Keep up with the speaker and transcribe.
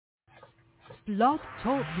Blog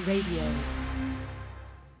Talk Radio.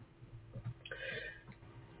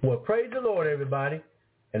 Well, praise the Lord, everybody,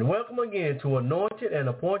 and welcome again to Anointed and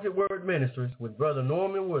Appointed Word Ministries with Brother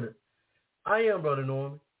Norman Woodard. I am Brother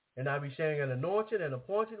Norman, and I'll be sharing an anointed and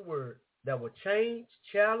appointed word that will change,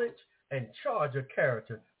 challenge, and charge your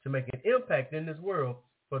character to make an impact in this world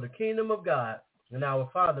for the kingdom of God and our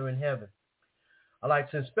Father in heaven. I'd like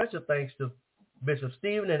to send special thanks to Bishop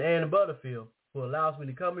Stephen and Ann Butterfield, who allows me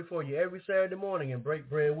to come before you every Saturday morning and break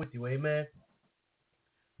bread with you. Amen.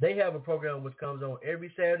 They have a program which comes on every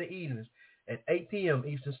Saturday evenings at 8 p.m.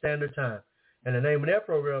 Eastern Standard Time. And the name of their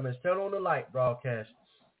program is Turn on the Light Broadcast.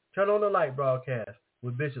 Turn on the Light Broadcast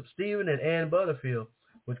with Bishop Stephen and Ann Butterfield,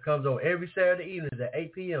 which comes on every Saturday evenings at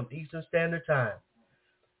 8 p.m. Eastern Standard Time.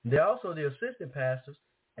 They're also the assistant pastors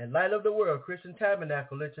at Light of the World Christian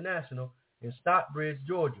Tabernacle International in Stockbridge,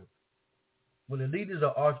 Georgia. When the leaders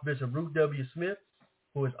are Archbishop Ruth W. Smith,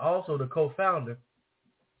 who is also the co-founder,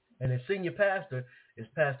 and the senior pastor is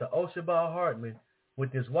Pastor Oshabal Hartman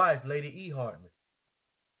with his wife, Lady E. Hartman.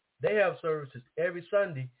 They have services every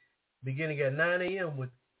Sunday beginning at 9 a.m. with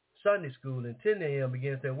Sunday school, and 10 a.m.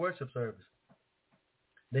 begins their worship service.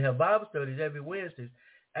 They have Bible studies every Wednesday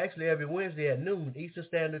at noon Eastern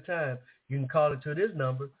Standard Time. You can call it to this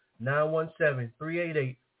number,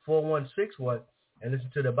 917-388-4161, and listen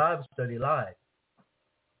to the Bible study live.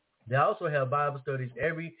 They also have Bible studies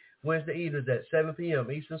every Wednesday evenings at 7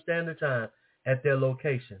 p.m. Eastern Standard Time at their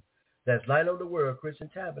location. That's Light of the World Christian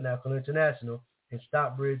Tabernacle International in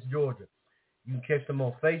Stockbridge, Georgia. You can catch them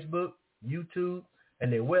on Facebook, YouTube,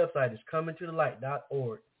 and their website is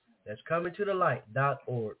comingtothelight.org. That's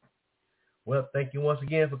comingtothelight.org. Well, thank you once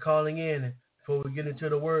again for calling in. And before we get into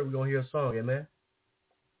the word, we're going to hear a song. Amen.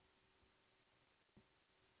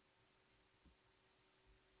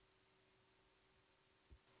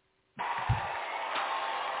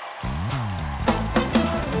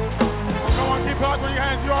 Clap with your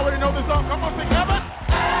hands. You already know the song. Come on, sing heaven.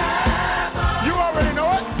 Heaven. You already know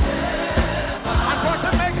it. Heaven. I'm going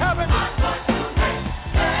to make heaven. I'm going to make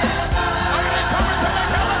heaven. Are you coming to make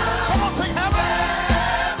heaven? Come on, sing heaven.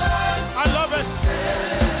 Heaven. I love it.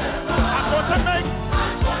 Heaven. I'm going to make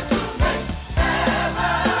heaven.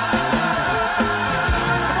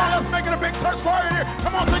 Come on, let's make it a big church choir here.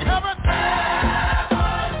 Come on, sing heaven.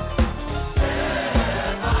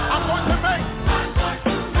 I'm going to make.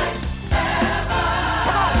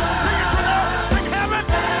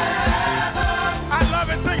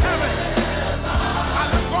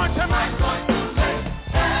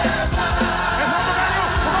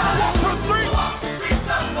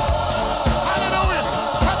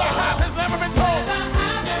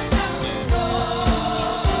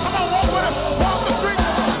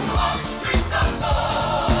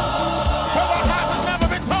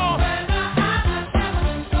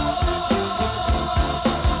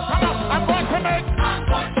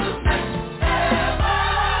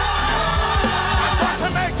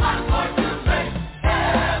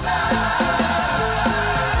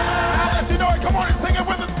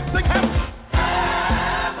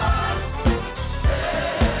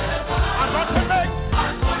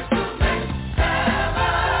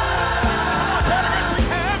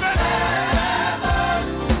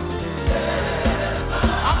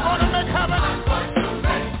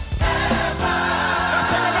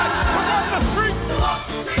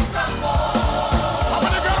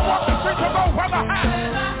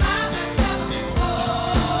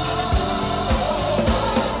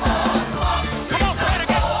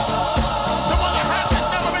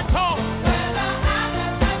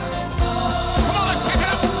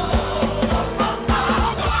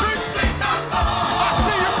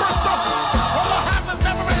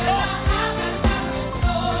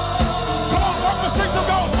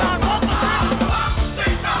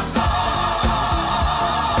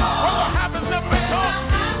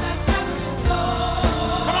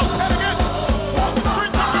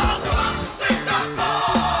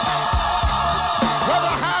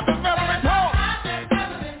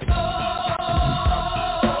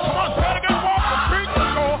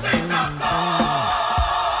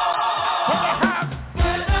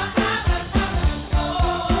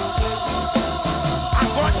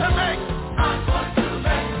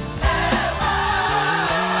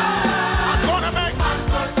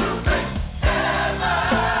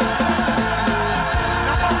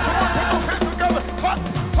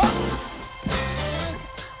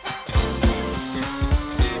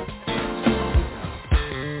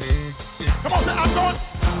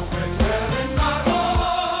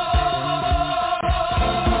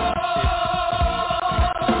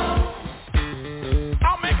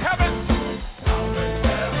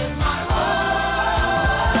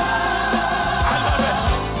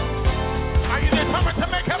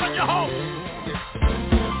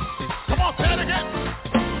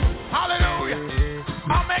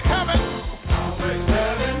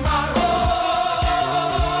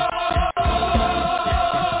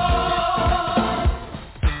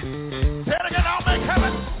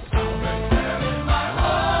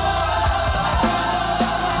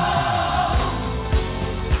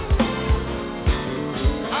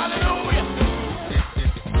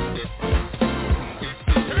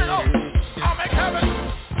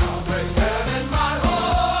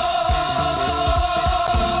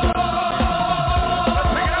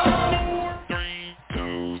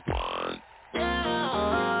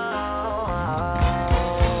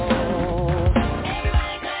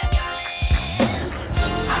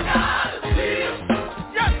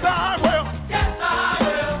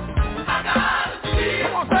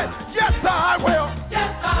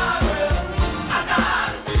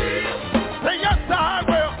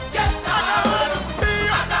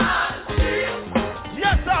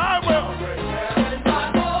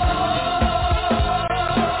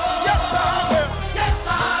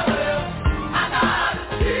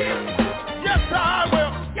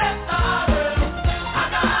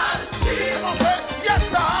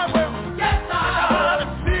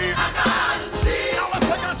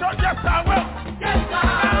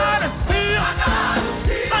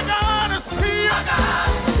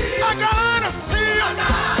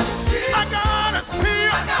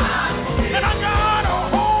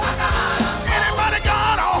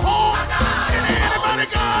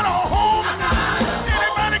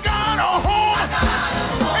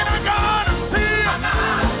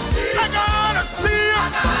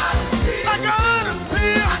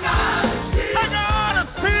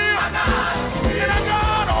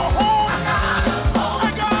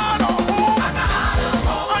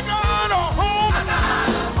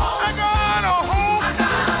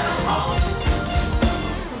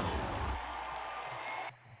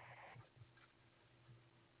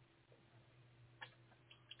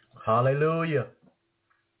 Hallelujah.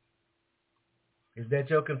 Is that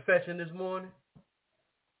your confession this morning?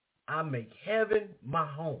 I make heaven my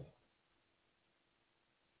home.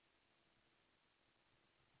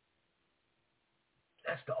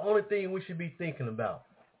 That's the only thing we should be thinking about.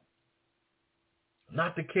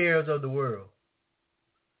 Not the cares of the world.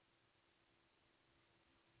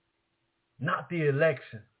 Not the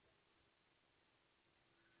election.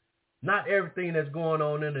 Not everything that's going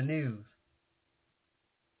on in the news.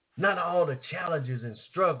 Not all the challenges and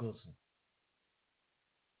struggles.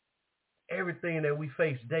 Everything that we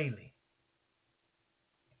face daily.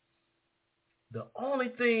 The only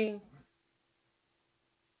thing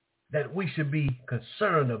that we should be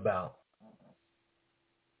concerned about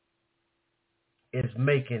is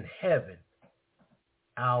making heaven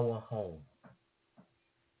our home.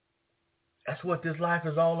 That's what this life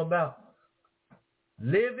is all about.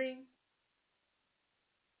 Living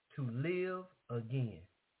to live again.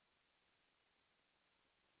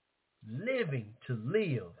 Living to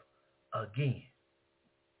live again.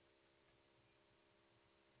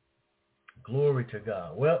 Glory to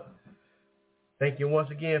God. Well, thank you once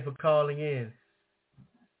again for calling in.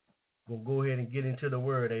 We'll go ahead and get into the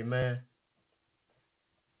word. Amen.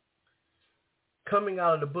 Coming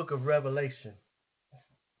out of the book of Revelation.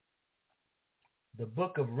 The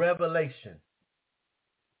book of Revelation.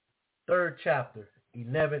 3rd chapter,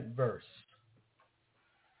 11th verse.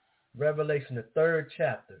 Revelation, the 3rd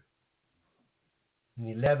chapter,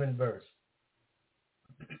 11th verse.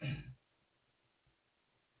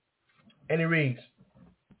 And it reads,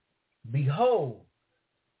 Behold,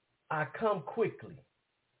 I come quickly.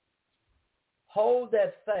 Hold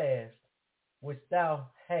that fast which thou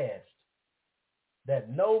hast, that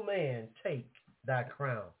no man take thy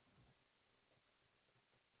crown.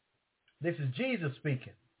 This is Jesus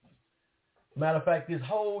speaking. Matter of fact, this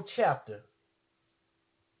whole chapter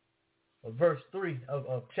of verse 3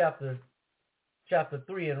 of chapter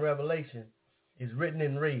 3 in Revelation is written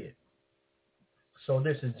in red. So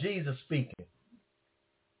this is Jesus speaking.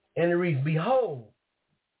 And it reads, Behold,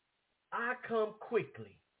 I come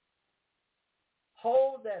quickly.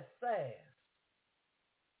 Hold that fast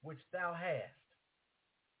which thou hast,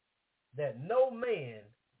 that no man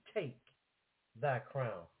take thy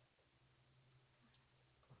crown.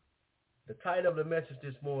 The title of the message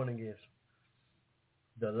this morning is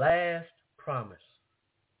The Last Promise.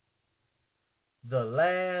 The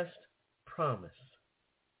Last Promise.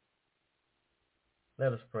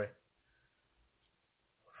 Let us pray.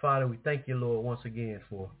 Father, we thank you, Lord, once again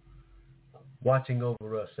for watching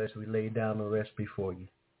over us as we lay down and rest before you.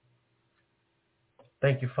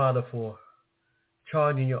 Thank you, Father, for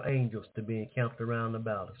charging your angels to be encamped around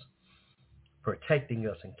about us, protecting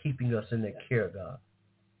us and keeping us in their care, God,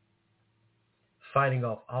 fighting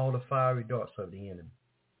off all the fiery darts of the enemy.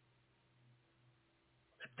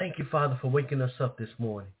 Thank you, Father, for waking us up this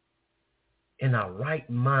morning in our right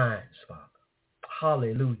minds, Father.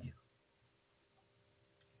 Hallelujah.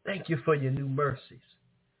 Thank you for your new mercies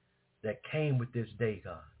that came with this day,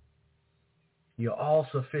 God. Your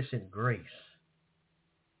all-sufficient grace.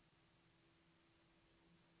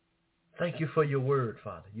 Thank you for your word,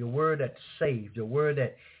 Father. Your word that saves, your word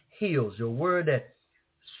that heals, your word that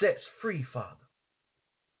sets free, Father.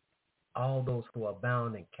 All those who are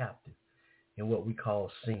bound and captive in what we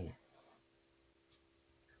call sin.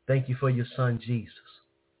 Thank you for your son, Jesus,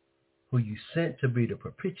 who you sent to be the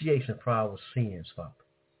propitiation for our sins, Father.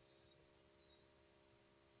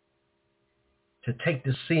 To take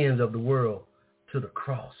the sins of the world to the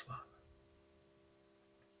cross, Father.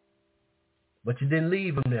 But you didn't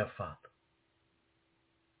leave him there, Father.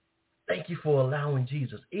 Thank you for allowing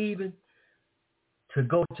Jesus even to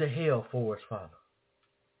go to hell for us, Father.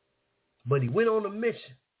 But he went on a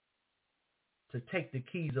mission to take the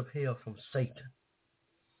keys of hell from Satan,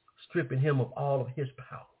 stripping him of all of his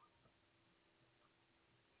power.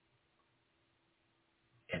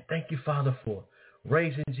 And thank you, Father, for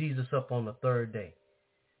raising Jesus up on the 3rd day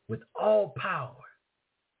with all power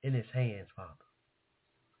in his hands, Father.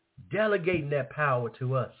 Delegating that power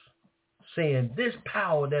to us, saying, this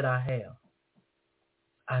power that I have,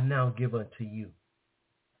 I now give unto you.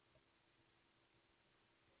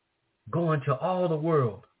 Go into all the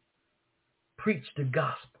world, preach the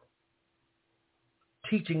gospel,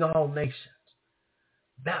 teaching all nations,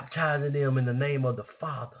 baptizing them in the name of the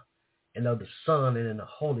Father and of the Son and in the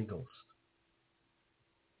Holy Ghost.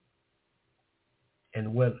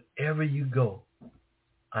 And wherever you go,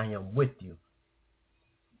 I am with you,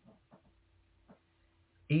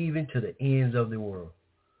 even to the ends of the world.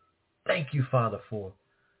 Thank you, Father, for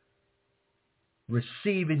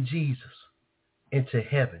receiving Jesus into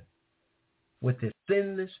heaven with his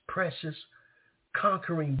sinless, precious,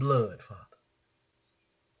 conquering blood, Father,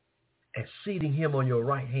 and seating him on your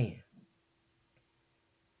right hand.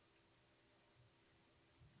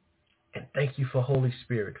 And thank you for Holy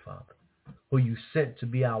Spirit, Father, who you sent to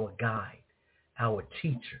be our guide, our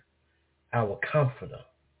teacher, our comforter.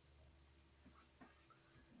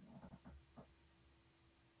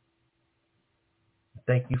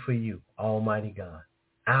 Thank you for you, Almighty God,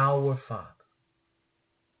 our Father,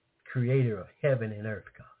 creator of heaven and earth,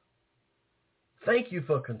 God. Thank you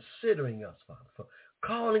for considering us, Father, for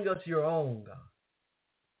calling us your own, God,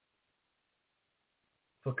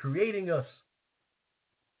 for creating us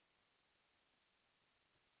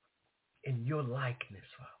in your likeness,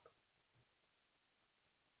 Father.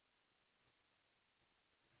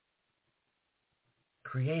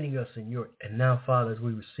 Creating us in your, and now, Father, as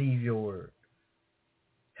we receive your word,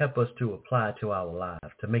 help us to apply it to our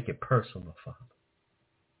lives, to make it personal, Father,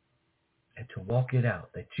 and to walk it out,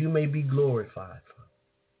 that you may be glorified, Father.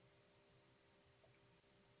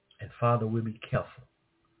 And Father, we'll be careful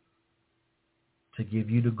to give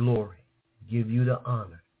you the glory, give you the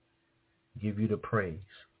honor, give you the praise.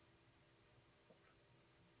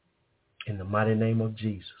 In the mighty name of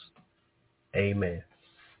Jesus, amen.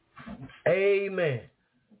 Amen.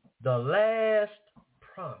 The last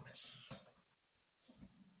promise.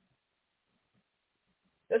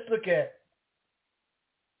 Let's look at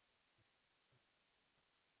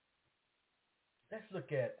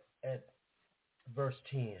verse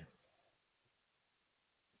 10.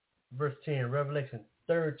 Verse 10, Revelation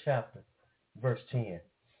 3rd chapter, verse 10.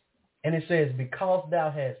 And it says, because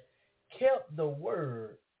thou hast kept the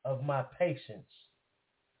word of my patience,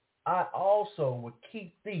 I also will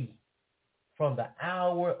keep thee from the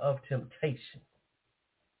hour of temptation,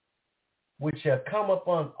 which shall come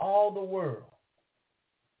upon all the world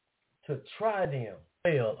to try them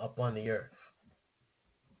well upon the earth.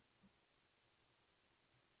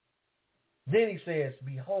 Then he says,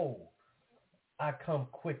 behold, I come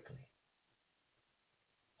quickly.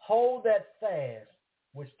 Hold that fast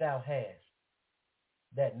which thou hast,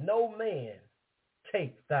 that no man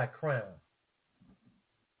take thy crown.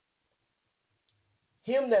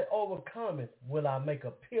 Him that overcometh will I make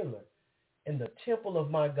a pillar in the temple of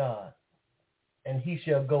my God, and he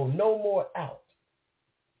shall go no more out.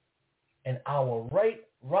 And I will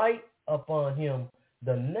write upon him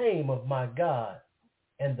the name of my God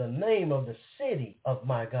and the name of the city of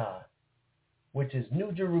my God, which is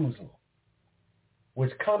New Jerusalem,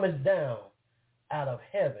 which cometh down out of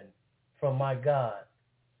heaven from my God,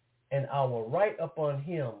 and I will write upon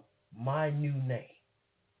him my new name.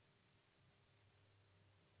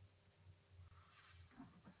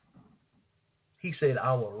 He said,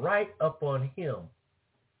 I will write upon him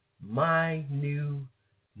my new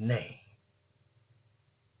name.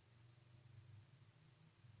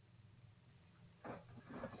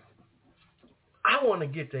 I want to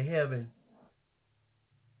get to heaven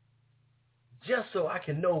just so I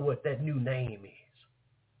can know what that new name is.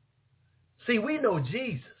 See, we know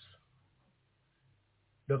Jesus,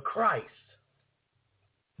 the Christ,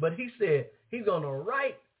 but he said he's going to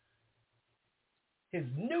write his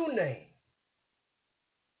new name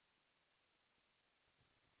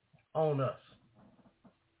on us.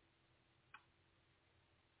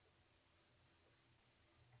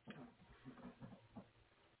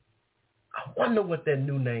 I wonder what that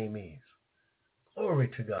new name is. Glory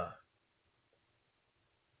to God.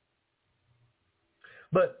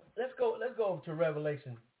 But let's go over to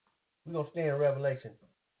Revelation. We're going to stay in Revelation.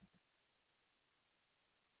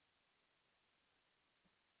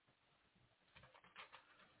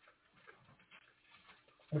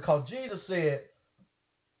 Because Jesus said,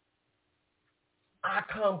 I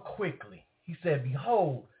come quickly. He said,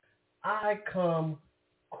 behold, I come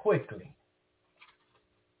quickly.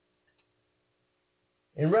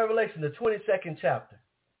 In Revelation, the 22nd chapter,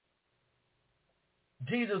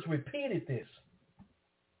 Jesus repeated this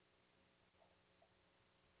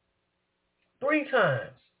 3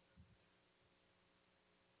 times.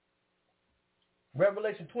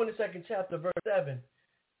 Revelation 22nd chapter, verse 7,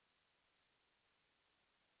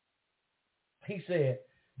 he said,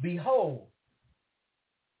 behold,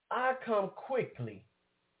 I come quickly.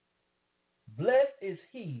 Blessed is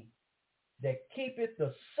he that keepeth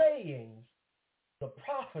the sayings, the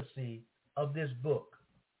prophecy of this book.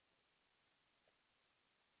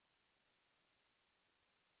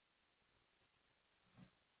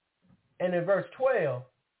 And in verse 12,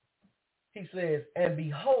 he says, and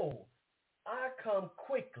behold, I come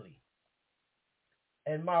quickly,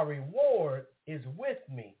 and my reward is with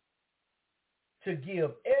me to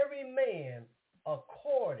give every man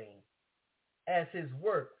according as his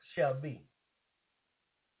work shall be.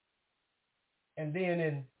 And then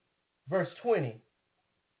in verse 20,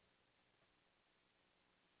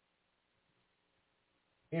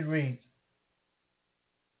 it reads,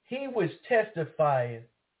 he which testifieth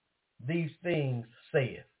these things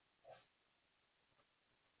saith,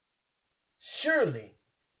 surely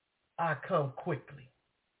I come quickly.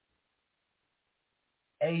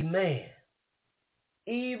 Amen.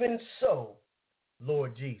 Even so,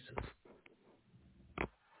 Lord Jesus.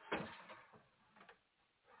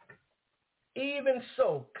 Even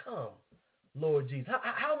so, come, Lord Jesus.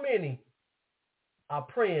 How many are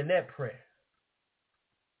praying that prayer?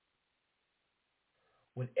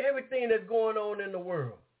 With everything that's going on in the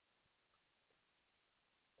world,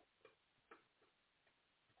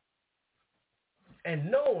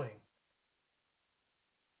 and knowing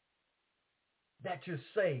that you're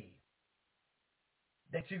saved,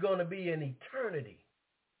 that you're going to be in eternity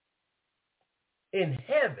in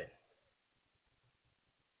heaven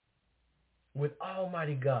with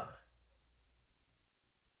Almighty God.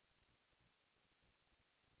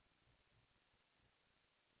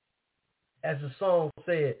 As the song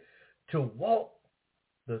said, to walk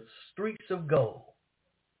the streets of gold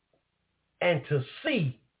and to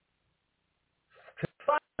see, to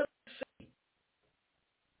finally see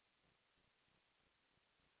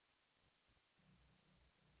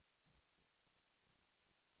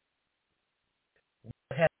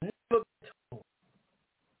what has never been told.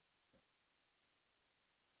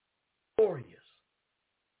 Glorious,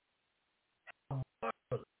 how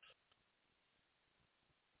marvelous,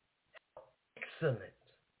 excellent,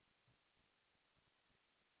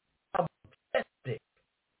 how majestic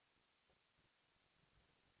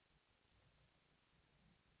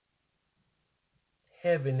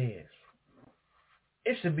heaven is.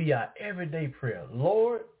 It should be our everyday prayer.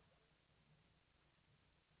 Lord,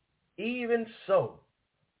 even so,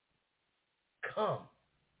 come.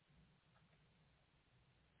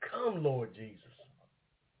 Come, Lord Jesus.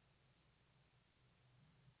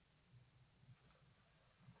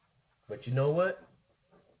 But you know what?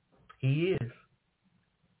 He is.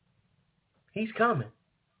 He's coming.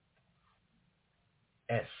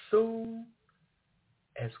 As soon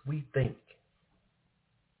as we think.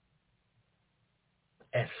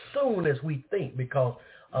 As soon as we think, because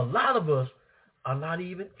a lot of us are not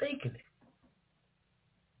even thinking it.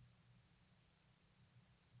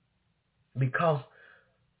 Because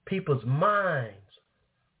people's minds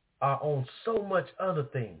are on so much other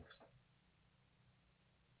things.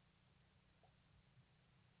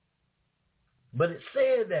 But it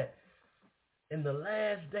said that in the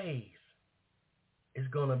last days, it's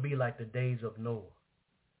going to be like the days of Noah.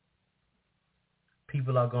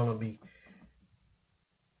 People are going to be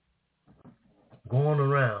going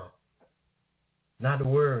around, not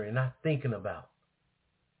worrying, not thinking about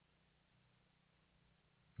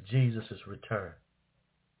Jesus' return.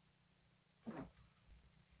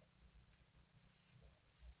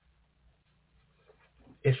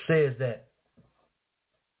 It says that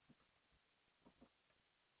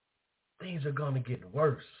things are going to get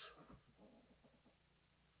worse.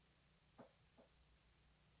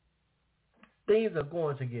 Things are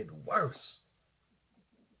going to get worse.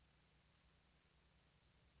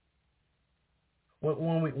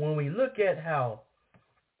 When we look at how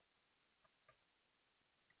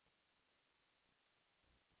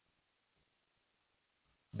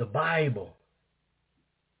the Bible,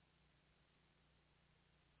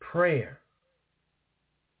 prayer,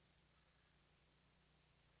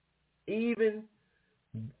 even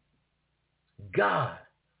God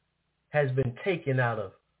has been taken out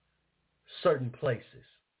of certain places.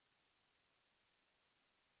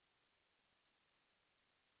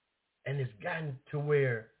 And it's gotten to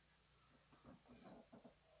where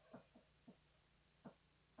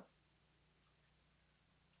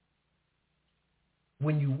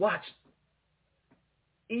when you watch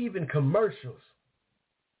even commercials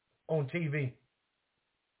on TV,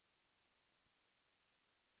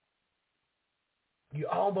 you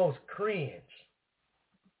almost cringe.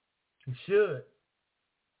 You should.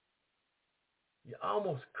 You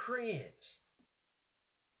almost cringe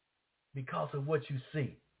because of what you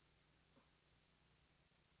see.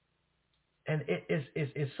 And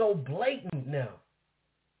it's so blatant now.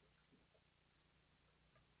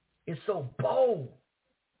 It's so bold.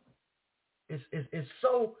 It's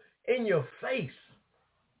so in your face,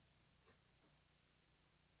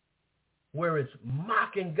 where it's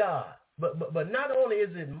mocking God. But not only is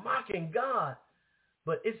it mocking God,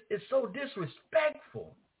 but it's so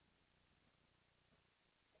disrespectful.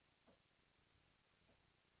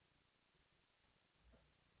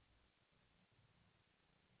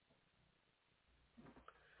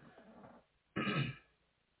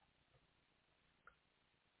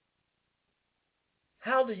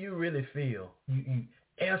 How do you really feel? You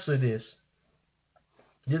answer this.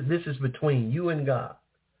 This is between you and God.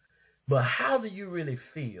 But how do you really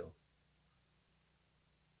feel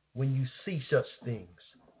when you see such things?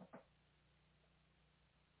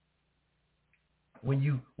 When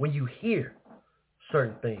you hear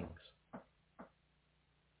certain things?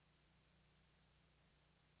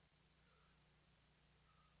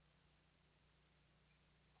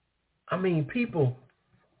 I mean, people,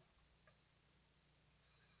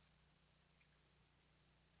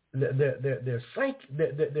 their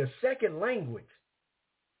second language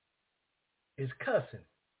is cussing.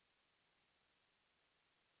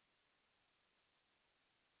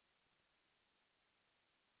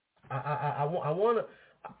 I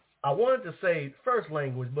wanted to say first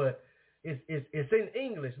language, but it's in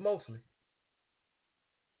English mostly.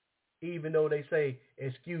 Even though they say,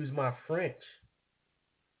 excuse my French.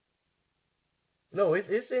 No,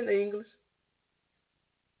 it's in English.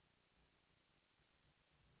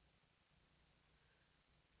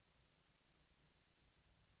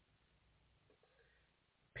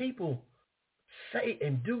 People say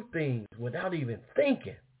and do things without even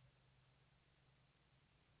thinking.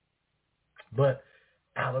 But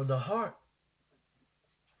out of the heart,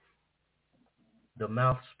 the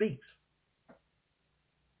mouth speaks.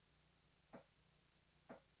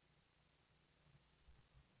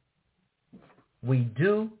 We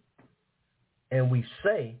do and we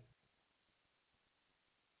say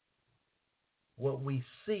what we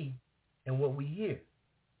see and what we hear.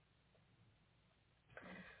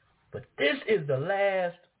 But this is the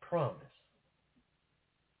last promise.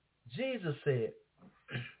 Jesus said,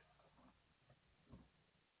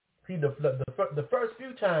 see, the first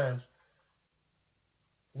few times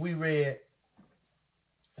we read,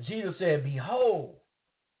 Jesus said, behold,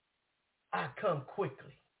 I come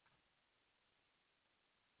quickly.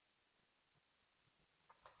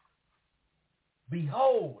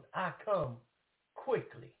 Behold, I come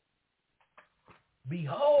quickly.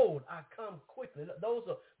 Behold, I come quickly. Those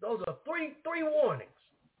are three warnings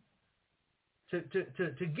to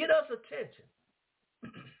get us attention.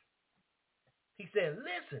 He said,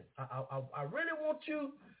 listen, I really want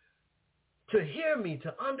you to hear me,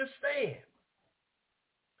 to understand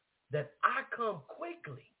that I come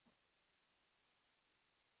quickly.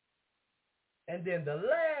 And then the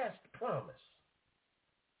last promise,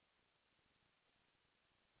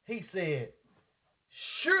 he said,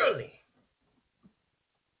 surely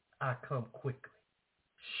I come quickly.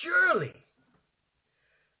 Surely.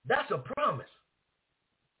 That's a promise.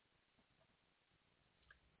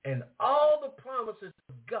 And all the promises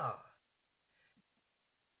of God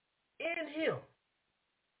in him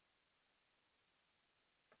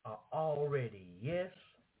are already yes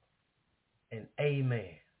and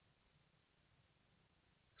amen.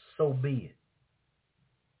 So be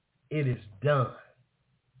it. It is done.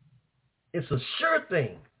 It's a sure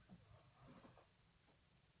thing.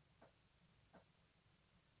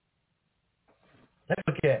 Let's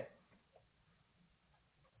look at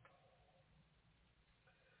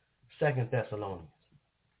 2 Thessalonians.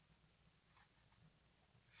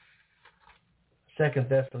 2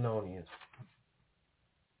 Thessalonians,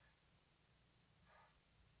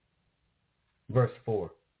 verse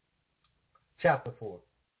 4. Chapter 4.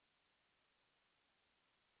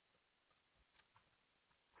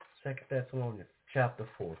 2 Thessalonians, chapter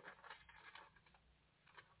 4.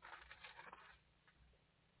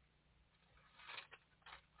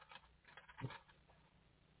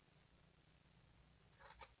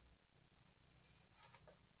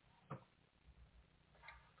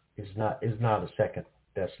 It's not a 2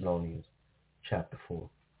 Thessalonians, chapter 4.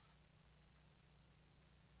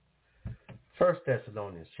 1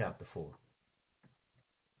 Thessalonians, chapter 4.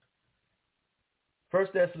 1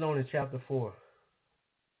 Thessalonians, chapter 4,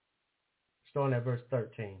 starting at verse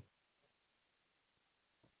 13.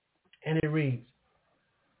 And it reads,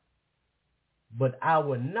 but I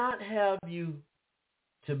would not have you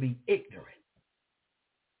to be ignorant,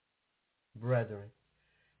 brethren,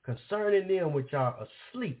 concerning them which are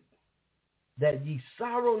asleep, that ye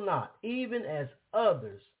sorrow not, even as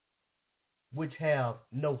others which have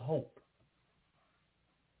no hope.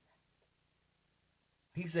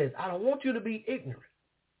 He says, I don't want you to be ignorant.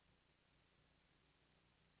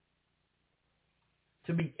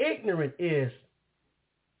 To be ignorant is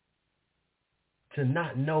to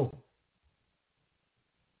not know.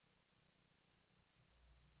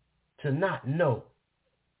 To not know.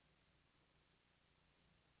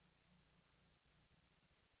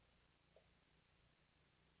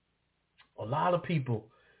 A lot of people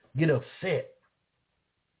get upset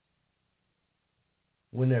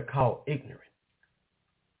when they're called ignorant.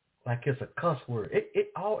 like it's a cuss word.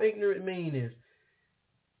 All ignorant mean is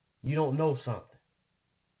you don't know something.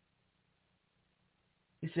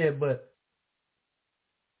 He said, but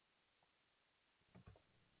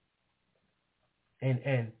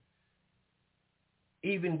and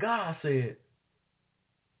even God said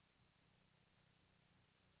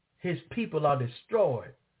his people are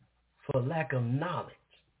destroyed for lack of knowledge.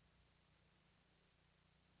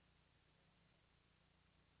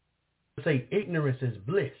 Say ignorance is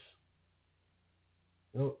bliss.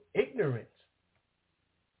 You know, ignorance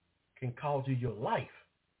can cause you your life.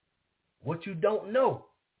 What you don't know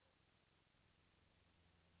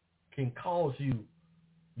can cause you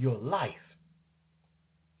your life.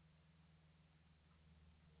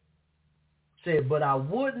 Said, but I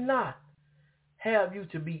would not have you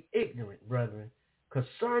to be ignorant, brethren,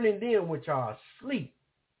 concerning them which are asleep,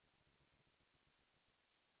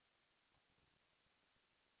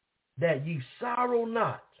 that ye sorrow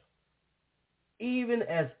not, even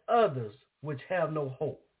as others which have no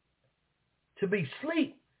hope. To be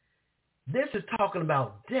asleep, this is talking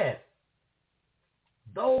about death.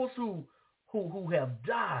 Those who have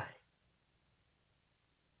died.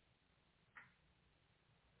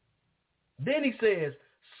 Then he says,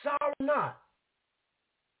 sorrow not,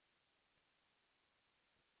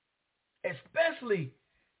 especially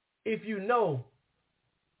if you know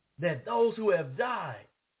that those who have died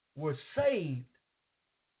were saved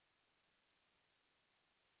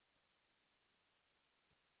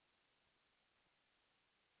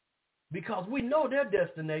because we know their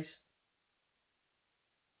destination.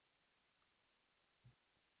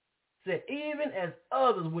 Said, even as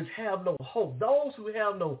others which have no hope, those who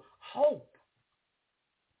have no hope,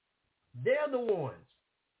 they're the ones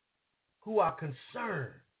who are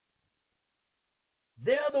concerned.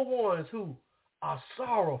 They're the ones who are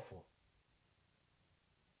sorrowful.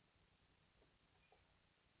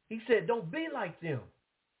 He said, don't be like them.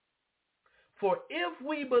 For if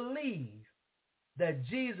we believe that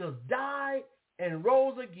Jesus died and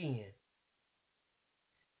rose again,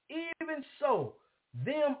 even so,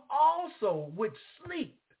 them also which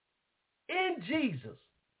sleep in Jesus,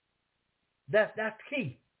 that's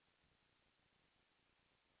key.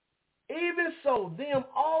 Even so, them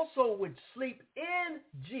also which sleep in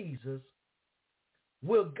Jesus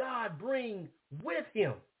will God bring with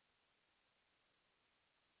him.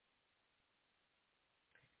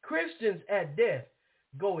 Christians at death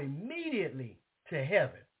go immediately to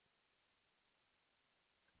heaven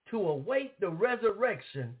to await the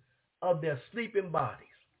resurrection of their sleeping bodies.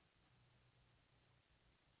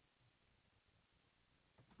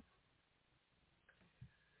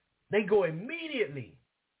 They go immediately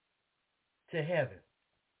to heaven.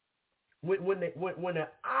 When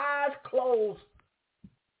their eyes close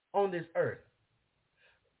on this earth,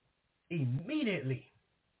 immediately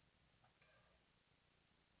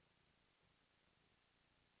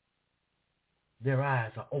their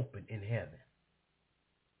eyes are open in heaven.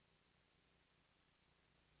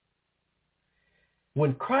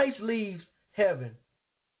 When Christ leaves heaven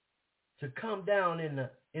to come down in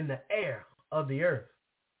the air of the earth,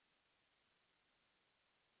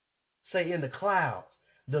 say in the clouds,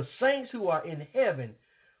 the saints who are in heaven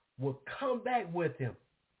will come back with him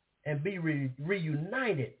and be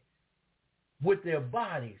reunited with their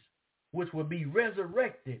bodies, which will be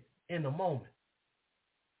resurrected in a moment.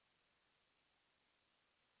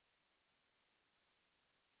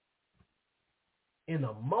 In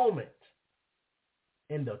a moment,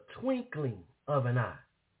 in the twinkling of an eye.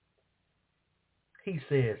 He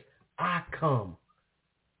says, I come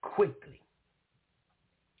quickly.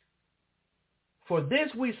 For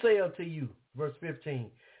this we say unto you, verse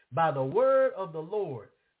 15, by the word of the Lord,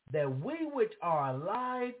 that we which are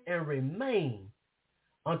alive and remain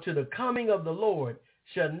unto the coming of the Lord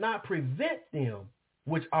shall not prevent them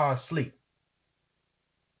which are asleep.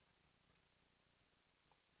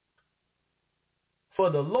 For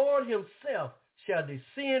the Lord himself shall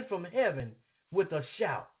descend from heaven with a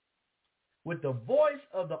shout, with the voice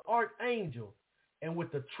of the archangel, and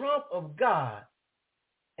with the trump of God,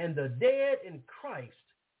 and the dead in Christ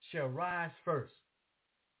shall rise first.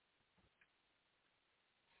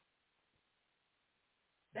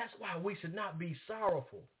 That's why we should not be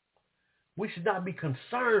sorrowful. We should not be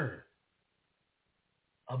concerned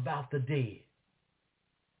about the dead.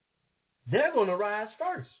 They're going to rise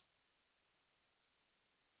first.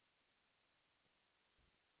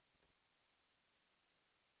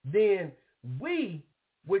 Then we,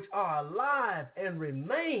 which are alive and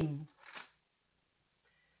remain,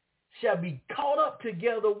 shall be caught up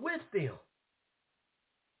together with them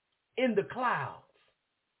in the clouds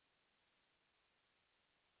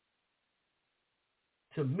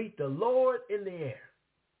to meet the Lord in the air.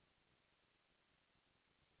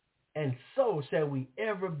 And so shall we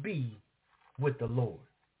ever be with the Lord.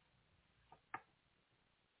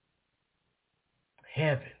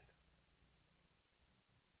 Heaven.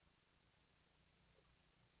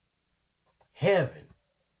 Heaven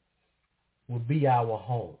will be our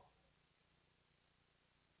home.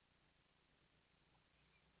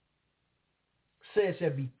 Said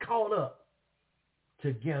shall be caught up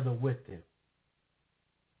together with him.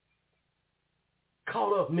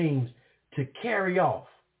 Caught up means to carry off,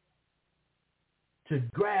 to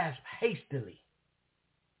grasp hastily,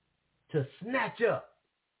 to snatch up.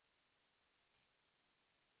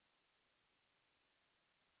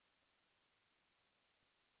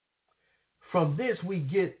 From this we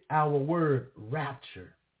get our word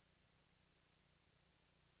rapture,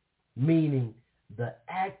 meaning the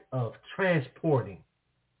act of transporting.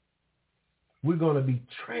 We're going to be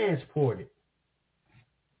transported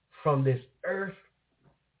from this earth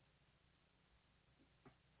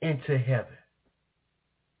into heaven.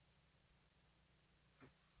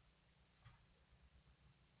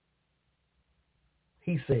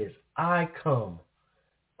 He says, I come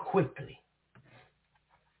quickly.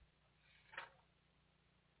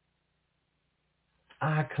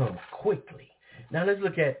 I come quickly. Now let's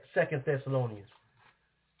look at 2 Thessalonians,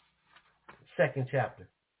 2nd chapter.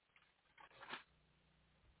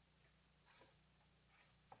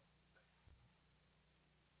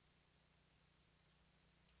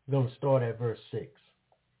 We're going to start at verse 6.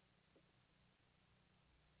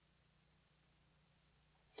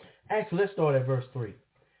 Actually, let's start at verse 3.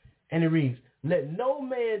 And it reads, let no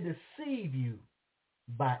man deceive you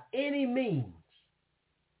by any means.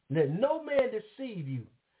 Let no man deceive you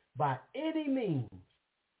by any means.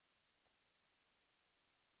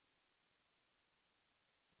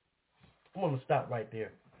 I'm going to stop right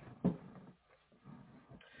there.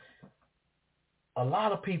 A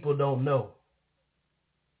lot of people don't know.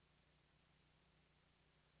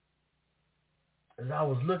 As I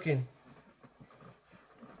was looking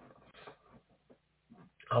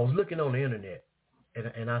on the internet,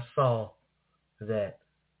 and I saw that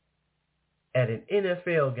at an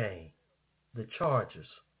NFL game, the Chargers,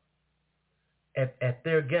 at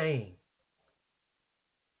their game,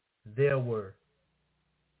 there were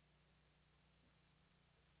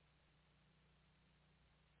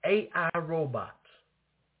AI robots,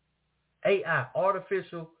 AI,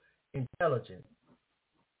 artificial intelligence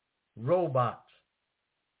robots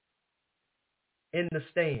in the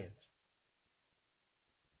stands,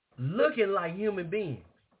 looking like human beings.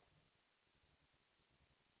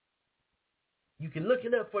 You can look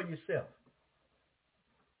it up for yourself.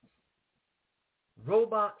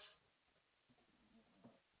 Robots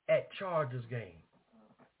at Chargers game.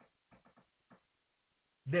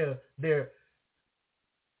 They're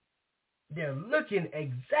looking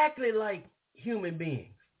exactly like human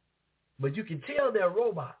beings, but you can tell they're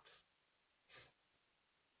robots.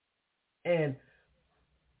 And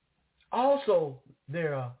also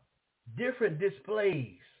there are different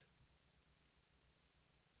displays,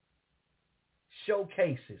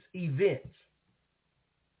 showcases, events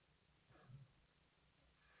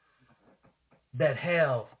that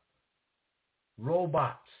have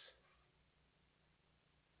robots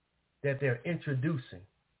that they're introducing.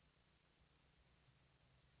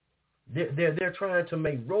 They're trying to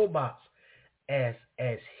make robots as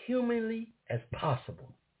humanly as possible.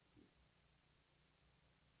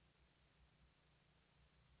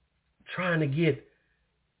 Trying to get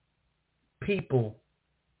people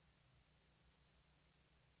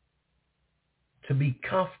to be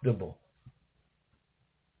comfortable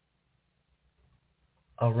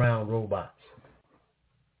around robots.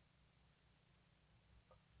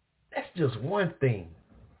 That's just one thing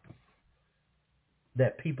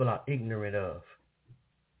that people are ignorant of,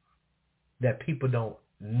 that people don't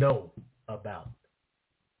know about.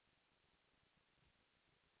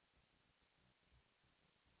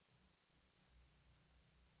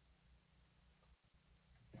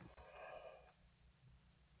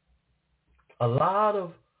 A lot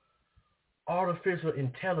of artificial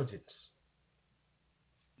intelligence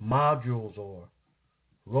modules or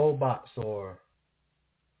robots or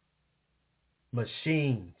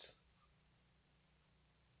machines,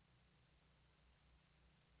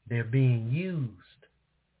 they're being used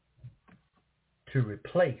to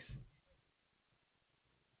replace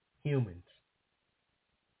humans.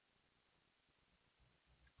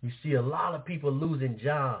 You see a lot of people losing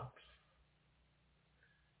jobs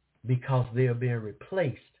because they're being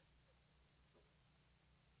replaced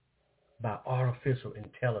by artificial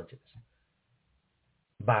intelligence,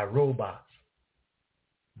 by robots,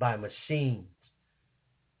 by machines,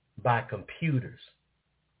 by computers.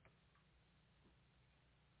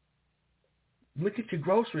 Look at your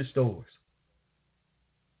grocery stores.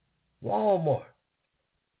 Walmart.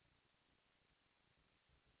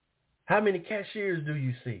 How many cashiers do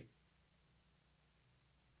you see?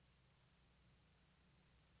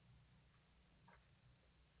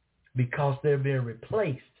 Because they're being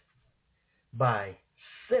replaced by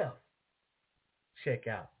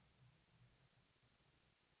self-checkout.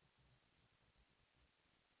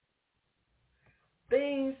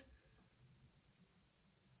 Things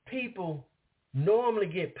people normally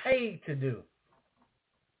get paid to do,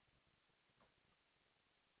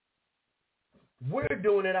 we're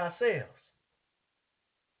doing it ourselves.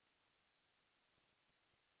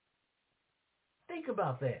 Think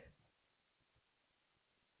about that.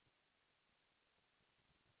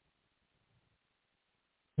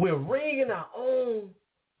 We're ringing our own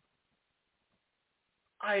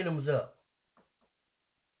items up.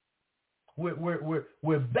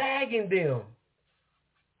 We're bagging them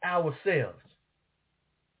ourselves.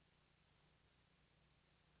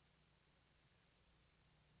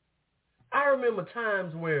 I remember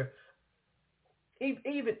times where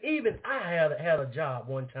even I had a job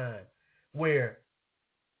one time where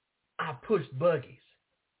I pushed buggies.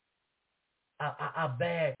 I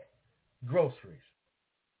bagged groceries.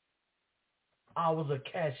 I was a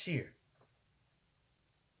cashier.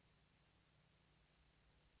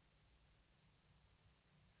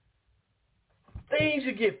 Things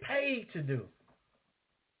you get paid to do.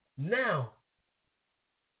 Now,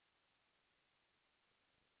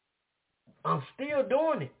 I'm still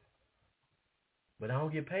doing it, but I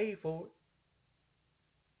don't get paid for it.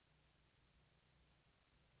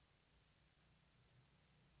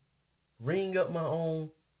 Ring up my own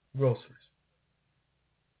groceries.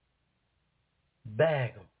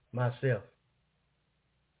 Bag them myself.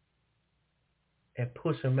 And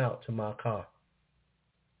push them out to my car.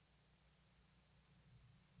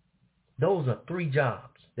 Those are 3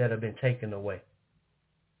 jobs that have been taken away.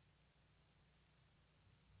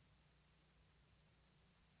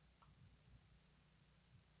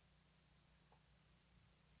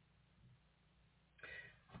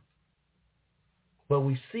 But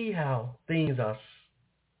we see how things are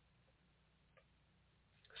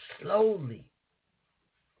slowly,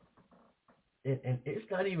 and it's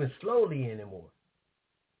not even slowly anymore.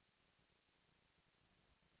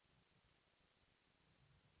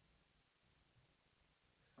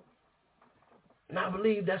 And I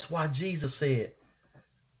believe that's why Jesus said,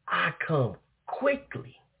 I come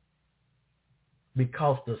quickly,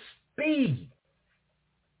 because the speed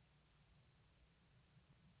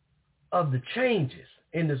of the changes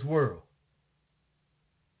in this world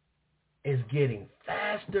is getting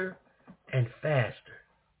faster and faster.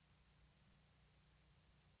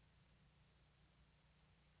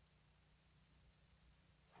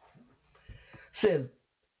 Says,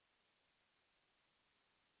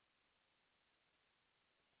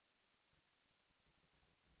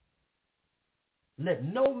 let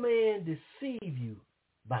no man deceive you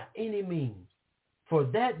by any means, for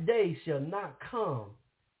that day shall not come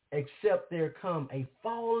except there come a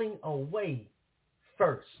falling away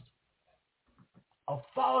first. A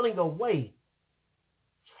falling away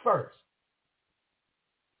first.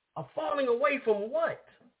 A falling away from what?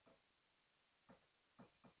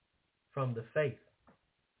 From the faith.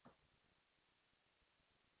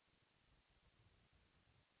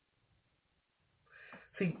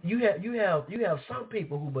 See, you have some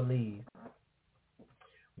people who believe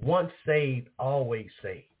once saved, always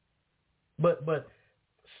saved. But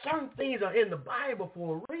certain things are in the Bible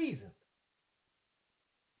for a reason.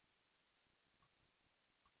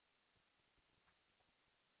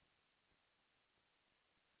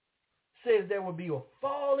 Says there will be a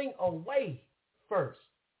falling away first.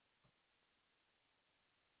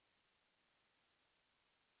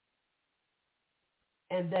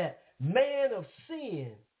 And that man of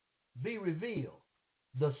sin be revealed,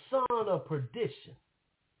 the son of perdition.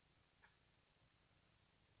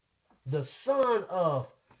 The son of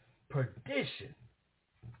perdition.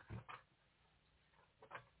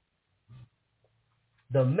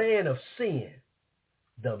 The man of sin.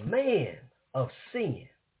 The man of sin.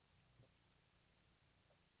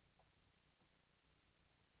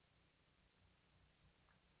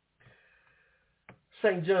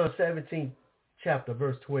 St. John 17, chapter,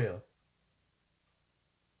 verse 12.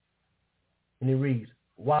 And it reads,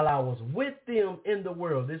 while I was with them in the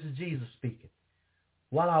world, this is Jesus speaking.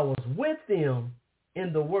 While I was with them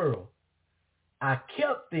in the world, I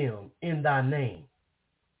kept them in thy name.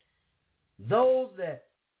 Those that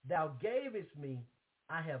thou gavest me,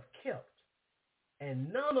 I have kept,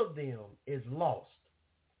 and none of them is lost,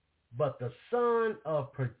 but the son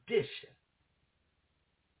of perdition,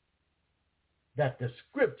 that the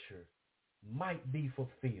scripture might be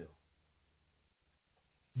fulfilled.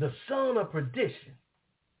 The son of perdition.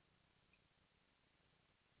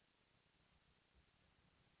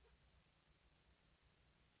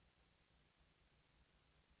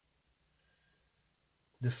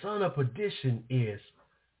 The son of perdition is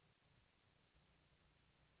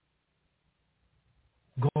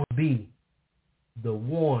going to be the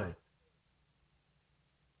one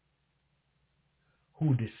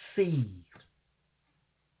who deceived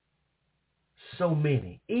so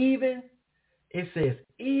many. Even, it says,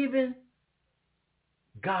 even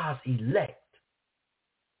God's elect.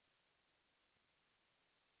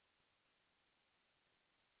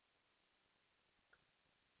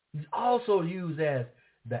 He's also used as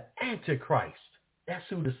the Antichrist. That's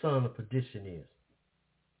who the son of perdition is.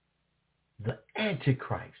 The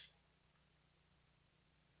Antichrist.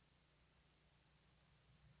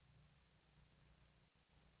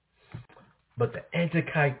 But the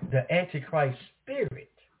Antichrist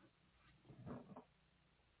spirit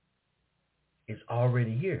is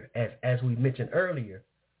already here. As we mentioned earlier,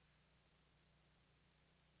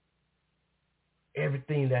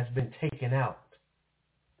 everything that's been taken out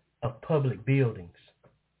of public buildings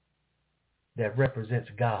that represents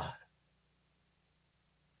God,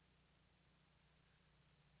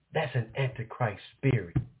 that's an Antichrist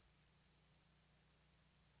spirit.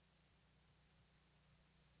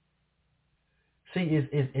 See,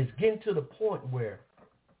 it's getting to the point where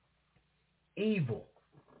evil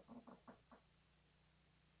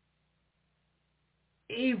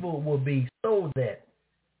will be so that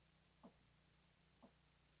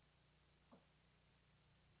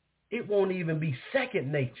it won't even be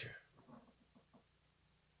second nature.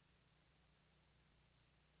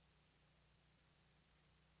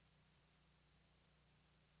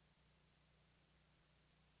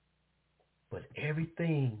 But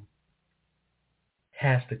everything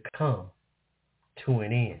has to come to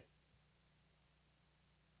an end.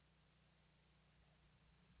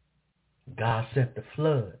 God sent the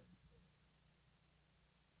flood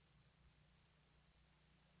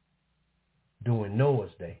during Noah's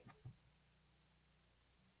day.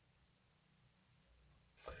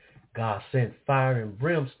 God sent fire and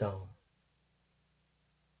brimstone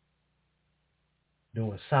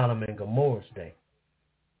during Sodom and Gomorrah's day.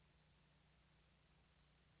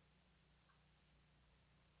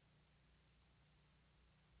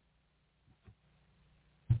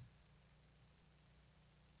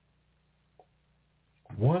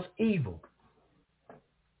 Once evil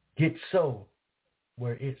gets so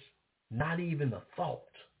where it's not even a thought.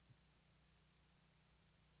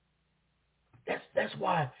 That's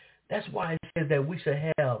why it says that we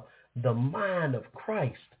should have the mind of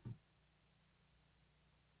Christ.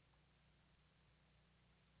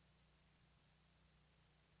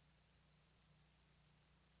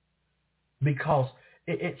 Because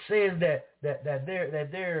it says that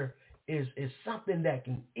there is something that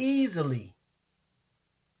can easily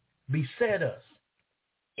beset us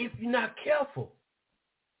if you're not careful.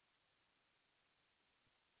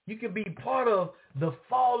 You can be part of the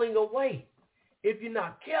falling away. If you're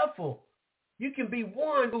not careful, you can be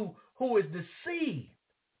one who is deceived.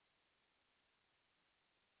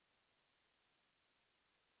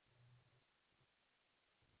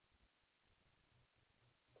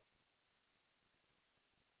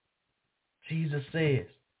 Jesus says,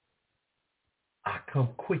 I come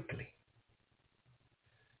quickly.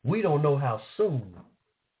 We don't know how soon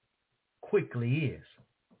quickly is.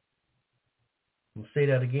 I'm going to say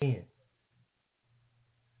that again.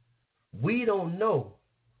 We don't know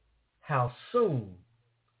how soon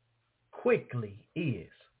quickly is.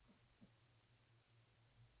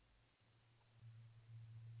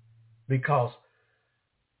 Because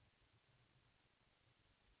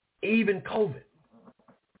even COVID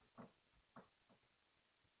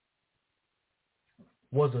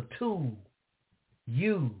was a tool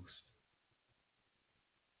used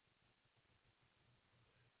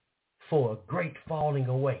for a great falling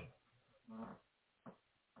away.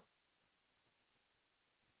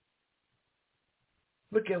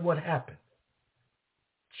 Look at what happened.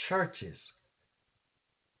 Churches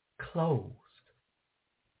closed.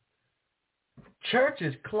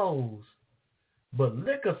 Churches closed, but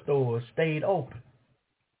liquor stores stayed open.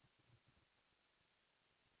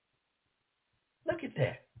 Look at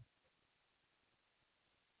that.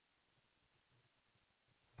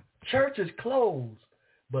 Churches closed,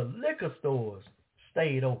 but liquor stores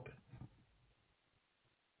stayed open.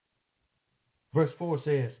 Verse 4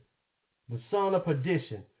 says, the son of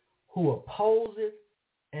perdition, who opposeth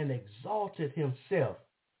and exalted himself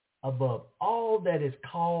above all that is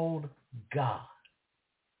called God,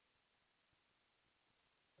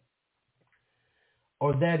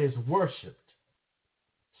 or that is worshipped,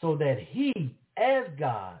 so that he, as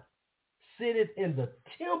God, sitteth in the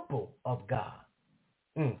temple of God,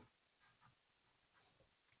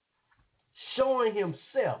 showing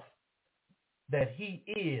himself that he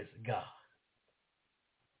is God.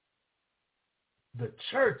 The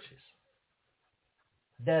churches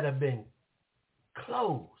that have been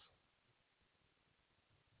closed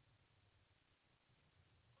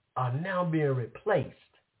are now being replaced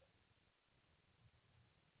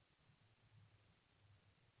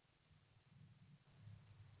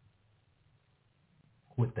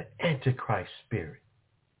with the Antichrist spirit.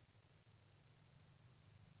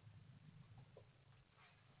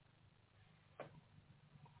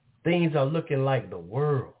 Things are looking like the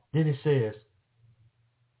world. Then it says,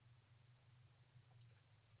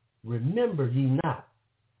 remember ye not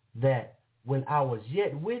that when I was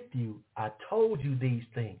yet with you, I told you these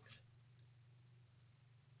things.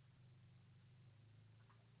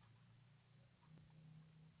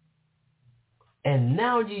 And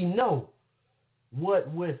now ye know what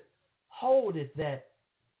withholdeth that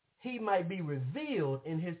he might be revealed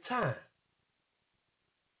in his time.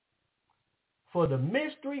 For the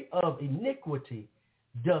mystery of iniquity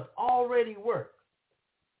doth already work.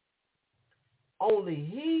 Only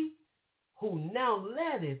he who now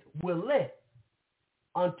letteth will let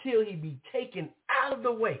until he be taken out of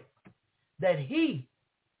the way, that he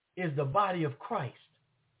is the body of Christ,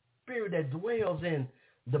 spirit that dwells in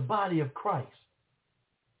the body of Christ.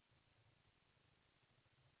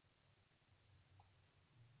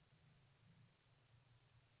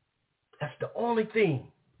 That's the only thing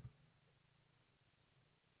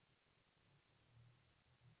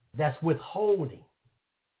that's withholding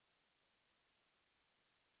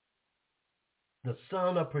the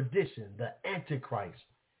son of perdition, the Antichrist,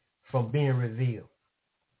 from being revealed.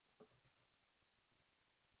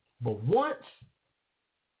 But once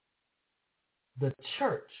the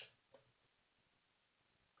church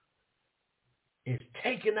is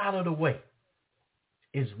taken out of the way,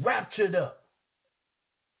 is raptured up,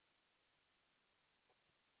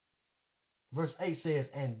 verse 8 says,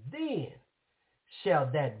 and then shall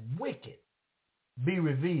that wicked be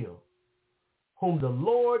revealed, whom the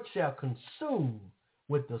Lord shall consume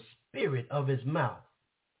with the spirit of his mouth,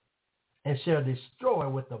 and shall destroy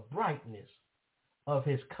with the brightness of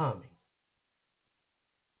his coming.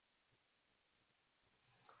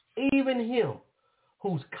 Even him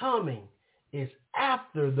whose coming is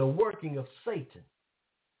after the working of Satan,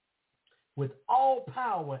 with all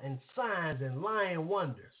power and signs and lying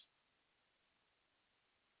wonders,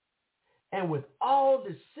 and with all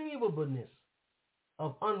deceivableness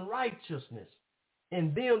of unrighteousness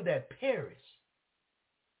in them that perish,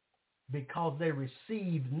 because they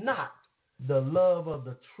received not the love of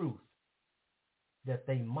the truth, that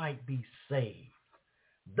they might be saved.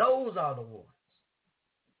 Those are the ones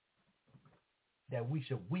that we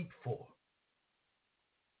should weep for.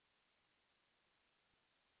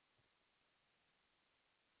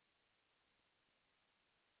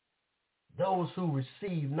 Those who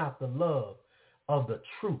receive not the love of the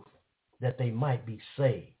truth, that they might be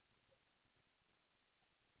saved.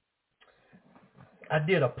 I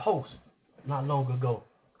did a post not long ago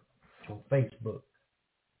on Facebook,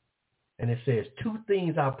 and it says 2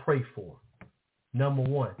 things I pray for. Number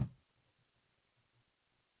 1,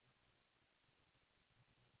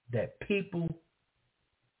 that people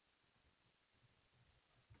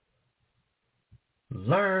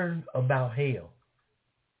learn about hell.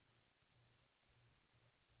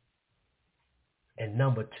 And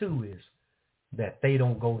number 2 is that they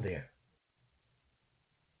don't go there.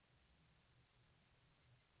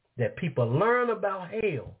 That people learn about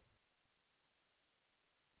hell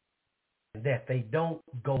and that they don't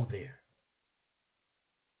go there.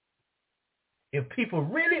 If people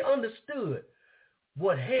really understood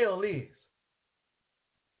what hell is,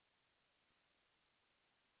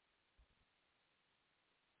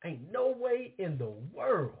 ain't no way in the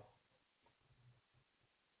world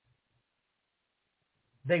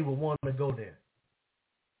they would want to go there.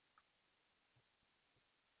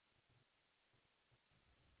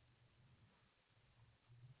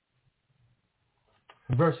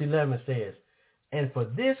 Verse 11 says, and for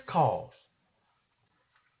this cause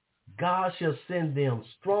God shall send them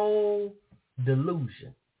strong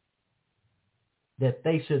delusion, that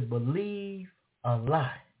they should believe a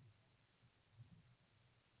lie,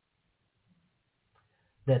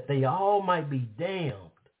 that they all might be damned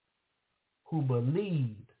who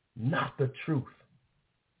believed not the truth,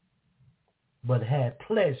 but had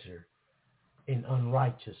pleasure in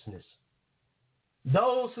unrighteousness.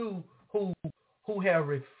 Those who have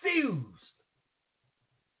refused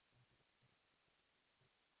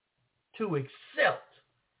to accept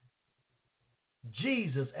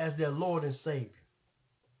Jesus as their Lord and Savior.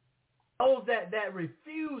 Those that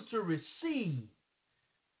refuse to receive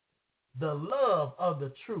the love of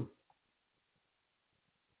the truth.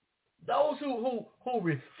 Those who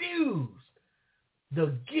refuse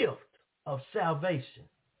the gift of salvation.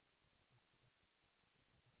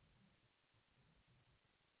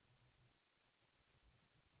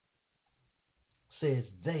 Says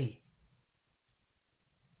they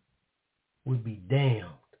would be damned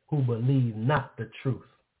who believe not the truth,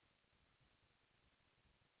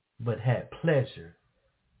 but had pleasure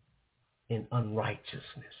in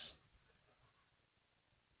unrighteousness.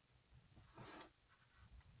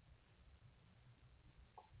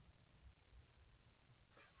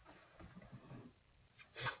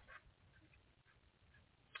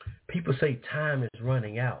 People say time is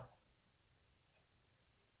running out.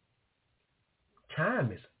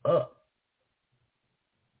 Time is up.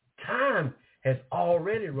 Time has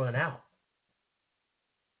already run out.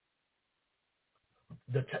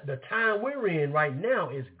 The time we're in right now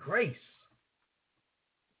is grace.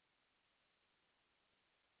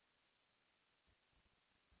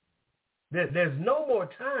 There's no more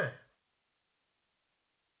time.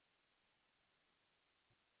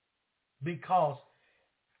 Because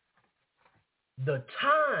the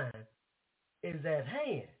time is at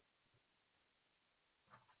hand.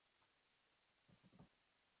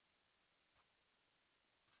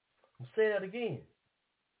 I'll say that again.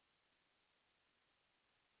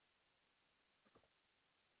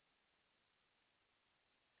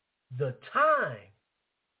 The time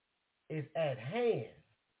is at hand.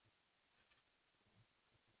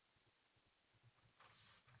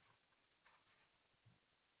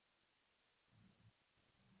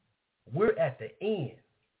 We're at the end.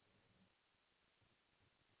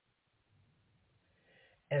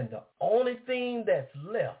 And the only thing that's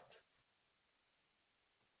left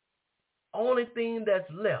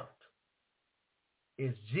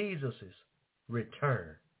is Jesus'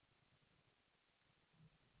 return.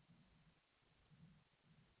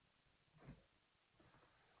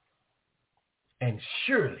 And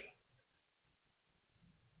surely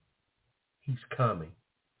he's coming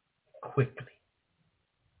quickly.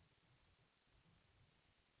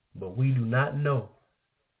 But we do not know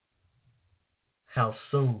how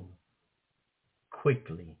soon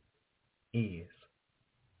quickly is.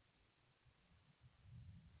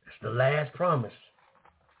 That's the last promise.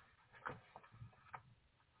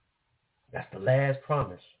 That's the last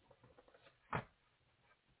promise.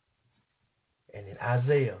 And in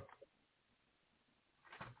Isaiah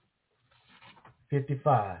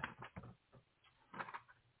 55,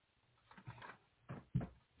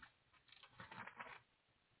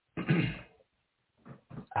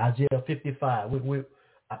 Isaiah 55, we're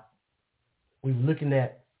looking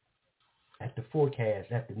at the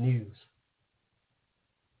forecast, at the news.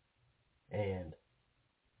 And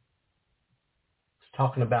it's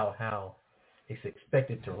talking about how it's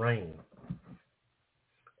expected to rain.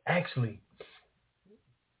 Actually,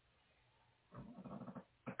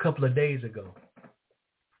 a couple of days ago,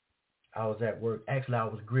 I was at work. Actually, I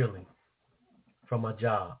was grilling from my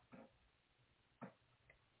job.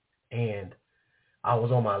 And I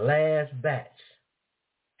was on my last batch.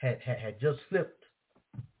 Had just flipped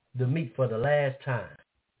the meat for the last time.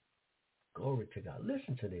 Glory to God.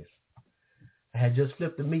 Listen to this. I had just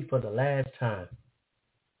flipped the meat for the last time.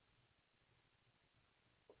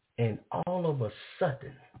 And all of a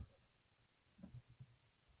sudden,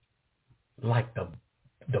 like the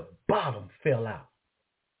bottom fell out.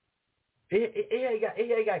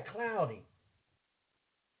 It got cloudy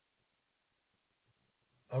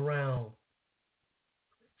around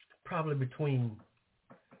probably between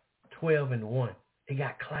 12 and 1. It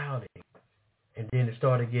got cloudy. And then it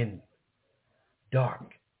started getting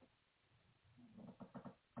dark.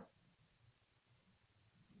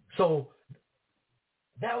 So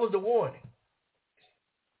that was the warning.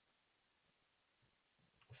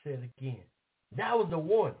 I'll say it again. That was the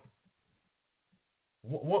warning.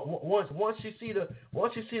 Once you see the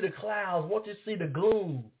clouds, once you see the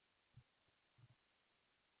gloom,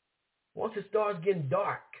 once it starts getting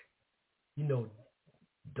dark,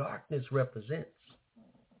 darkness represents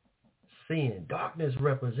sin. Darkness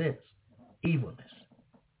represents evilness.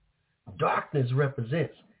 Darkness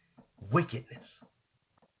represents wickedness.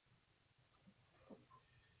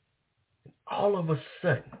 All of a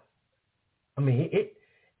sudden,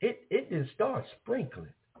 it just started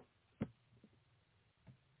sprinkling.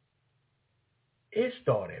 It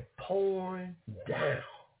started pouring down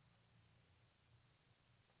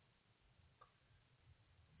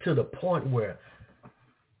to the point where,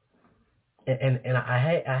 and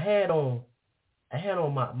I had on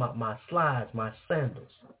my slides, my sandals.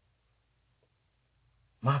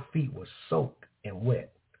 My feet were soaked and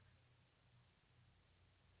wet.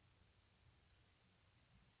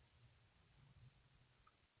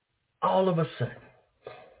 All of a sudden.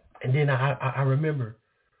 And then I remember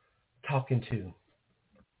talking to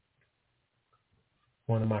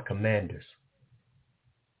one of my commanders.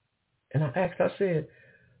 And I asked, I said,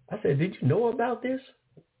 did you know about this?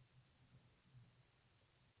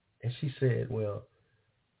 And she said, well,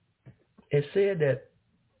 it said that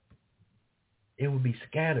it would be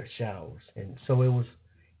scattered showers. And so it was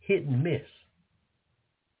hit and miss.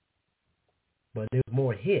 But it was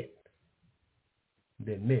more hit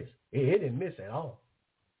than miss. It didn't miss at all.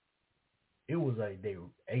 It was a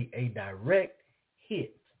direct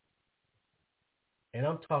hit. And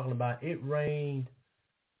I'm talking about it rained,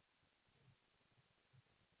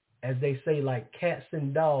 as they say, like cats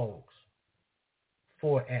and dogs,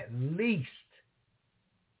 for at least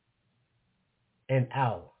an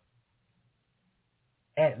hour.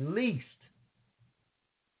 At least.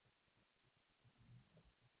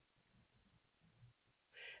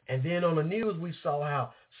 And then on the news, we saw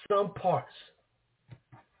how some parts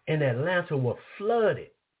in Atlanta were flooded.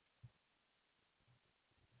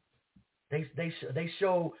 They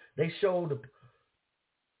showed the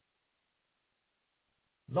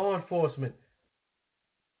law enforcement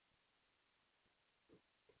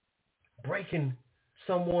breaking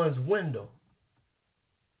someone's window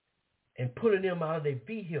and pulling them out of their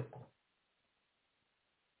vehicle.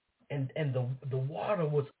 And the water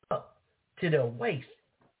was up to their waist.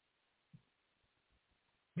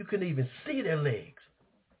 You couldn't even see their legs.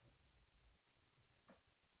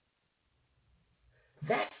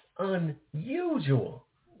 That's unusual.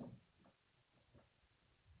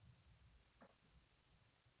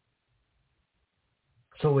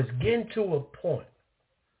 So it's getting to a point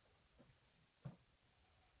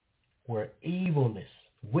where evilness,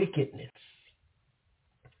 wickedness,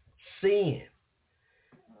 sin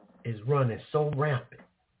is running so rampant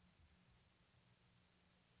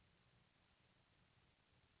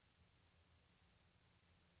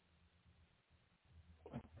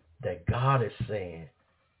that God is saying,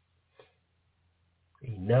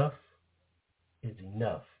 enough is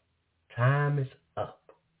enough. Time is up.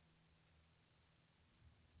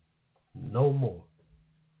 No more.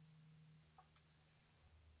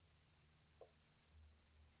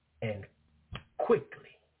 And quickly,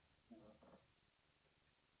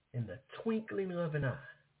 in the twinkling of an eye,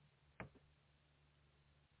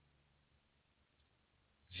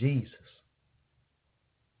 Jesus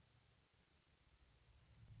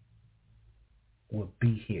will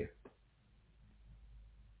be here.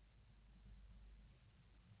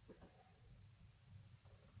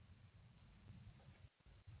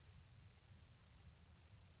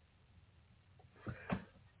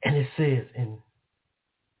 And it says in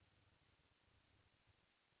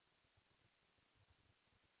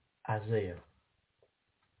Isaiah,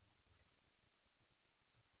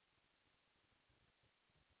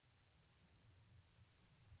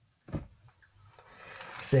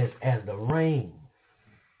 says, as the rain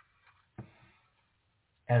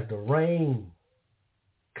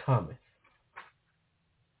cometh,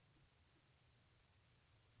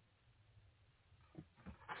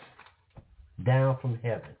 down from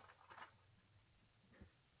heaven,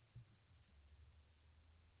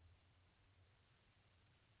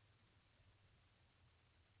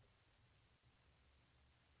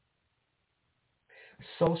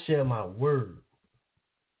 so shall my word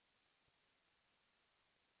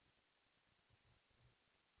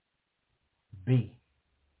be.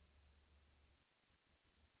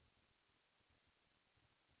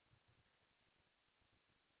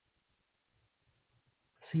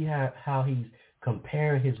 See how he's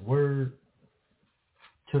comparing his word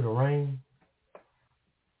to the rain?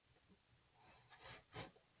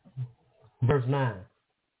 Verse 9,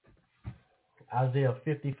 Isaiah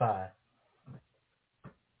 55,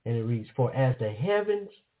 and it reads, for as the heavens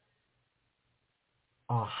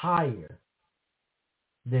are higher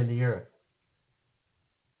than the earth,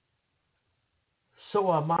 so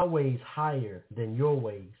are my ways higher than your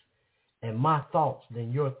ways, and my thoughts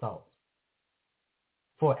than your thoughts.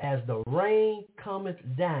 For as the rain cometh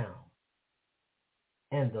down,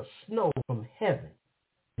 and the snow from heaven,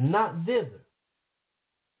 not thither,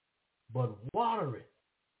 but watereth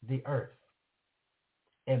the earth,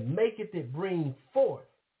 and maketh it bring forth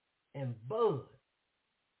and bud,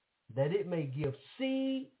 that it may give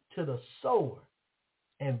seed to the sower,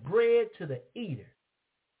 and bread to the eater,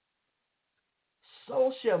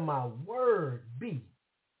 so shall my word be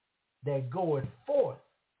that goeth forth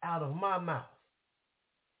out of my mouth.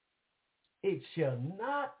 It shall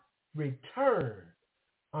not return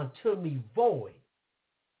unto me void,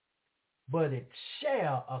 but it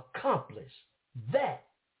shall accomplish that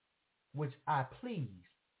which I please,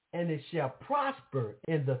 and it shall prosper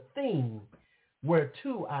in the thing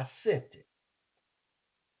whereto I sent it.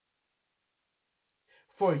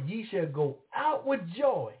 For ye shall go out with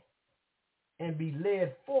joy and be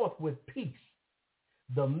led forth with peace.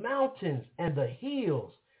 The mountains and the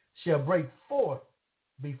hills shall break forth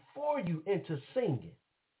before you into singing.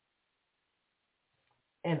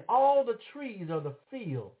 And all the trees of the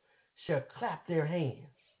field shall clap their hands.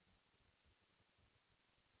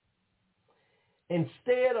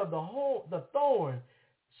 Instead of the thorn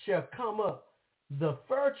shall come up the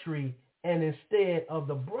fir tree, and instead of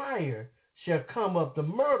the briar shall come up the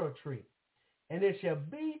myrtle tree. And it shall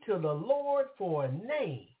be to the Lord for a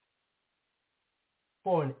name,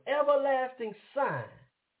 for an everlasting sign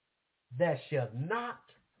that shall not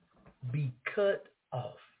be cut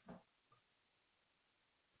off.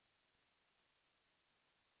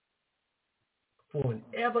 For an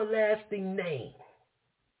everlasting name.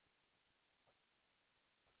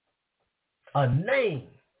 A name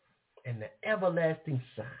and the everlasting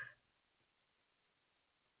sign.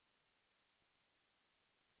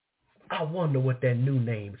 I wonder what that new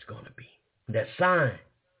name is going to be. That sign.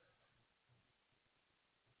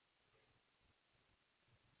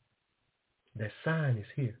 That sign is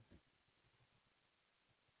here.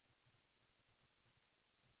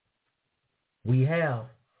 We have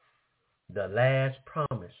the last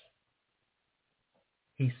promise.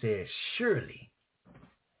 He says, surely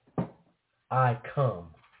I come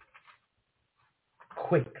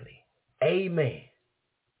quickly. Amen.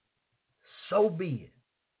 So be it.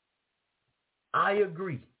 I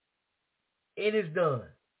agree. It is done.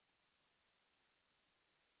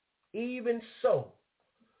 Even so,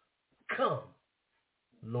 come,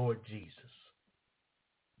 Lord Jesus.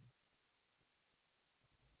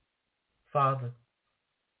 Father,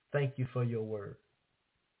 thank you for your word.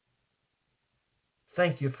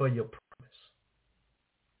 Thank you for your promise.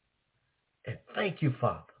 And thank you,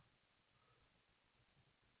 Father,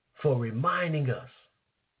 for reminding us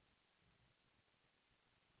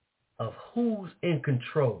of who's in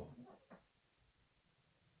control.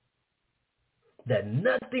 That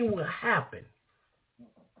nothing will happen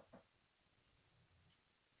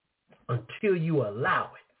until you allow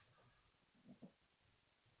it.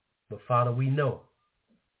 But Father, we know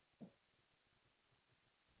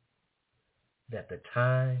that the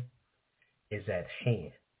time is at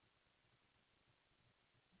hand.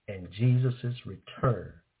 And Jesus'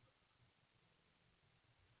 return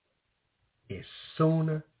is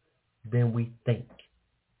sooner than we think.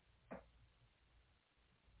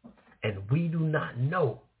 And we do not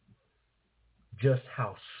know just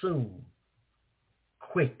how soon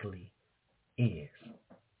quickly is.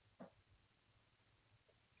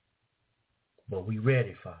 But we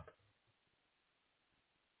ready, Father.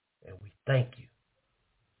 And we thank you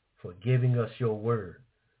for giving us your word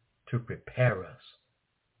to prepare us,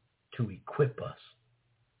 to equip us,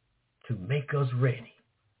 to make us ready.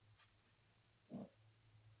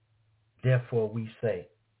 Therefore we say,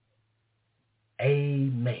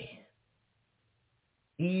 amen.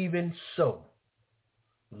 Even so,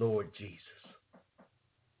 Lord Jesus.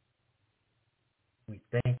 We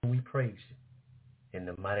thank and we praise you in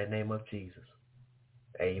the mighty name of Jesus.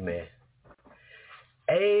 Amen.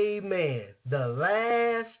 Amen. The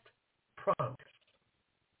last promise.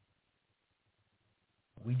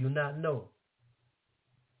 We do not know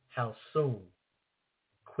how soon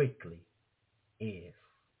quickly is.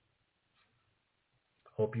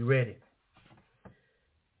 Hope you're ready.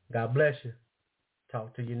 God bless you.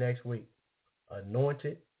 Talk to you next week.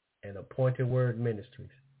 Anointed and Appointed Word Ministries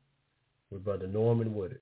with Brother Norman Woodard.